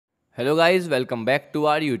Hello guys, welcome back to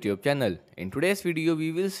our YouTube channel. In today's video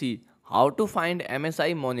we will see how to find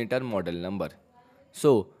MSI monitor model number.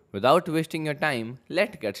 So without wasting your time,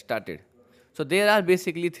 let's get started. So there are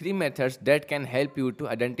basically three methods that can help you to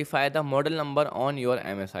identify the model number on your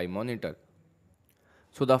MSI monitor.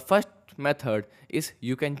 So the first method is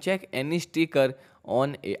you can check any sticker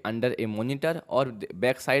under a monitor or the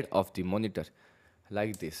backside of the monitor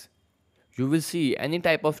like this. You will see any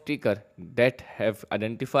type of sticker that have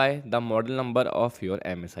identify the model number of your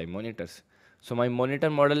MSI monitors. So my monitor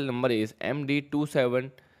model number is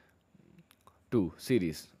MD272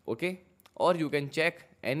 series, okay? Or you can check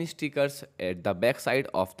any stickers at the back side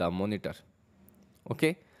of the monitor,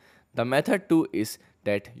 okay? The method 2 is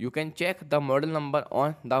that you can check the model number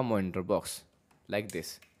on the monitor box like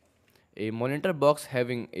this. A monitor box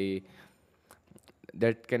having a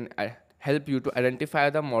that can help you to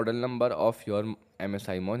identify the model number of your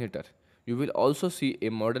MSI monitor. You will also see a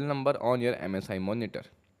model number on your MSI monitor,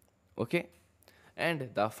 okay?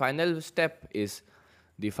 And the final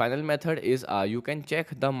method is you can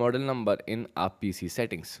check the model number in a PC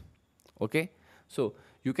settings, okay? So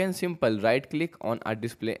you can simple right click on a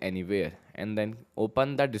display anywhere and then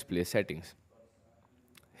open the display settings.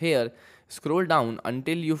 Here scroll down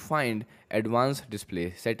until you find advanced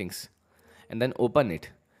display settings and then open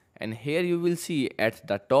it, and here you will see at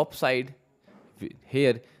the top side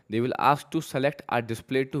here they will ask to select a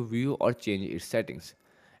display to view or change its settings,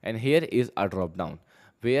 and here is a drop down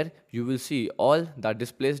where you will see all the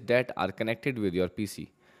displays that are connected with your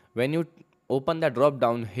PC. When you open the drop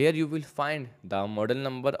down, here you will find the model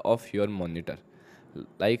number of your monitor.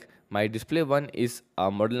 Like my display 1 is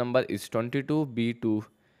model number is 22B2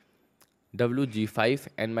 WG5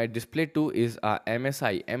 and my display 2 is a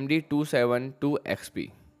MSI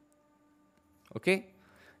MD272XP. Okay,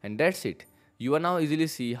 and that's it. You are now easily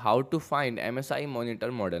see how to find MSI monitor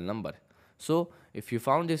model number. So if you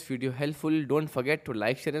found this video helpful, don't forget to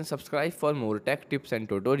like, share and subscribe for more tech tips and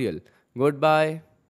tutorial. Goodbye.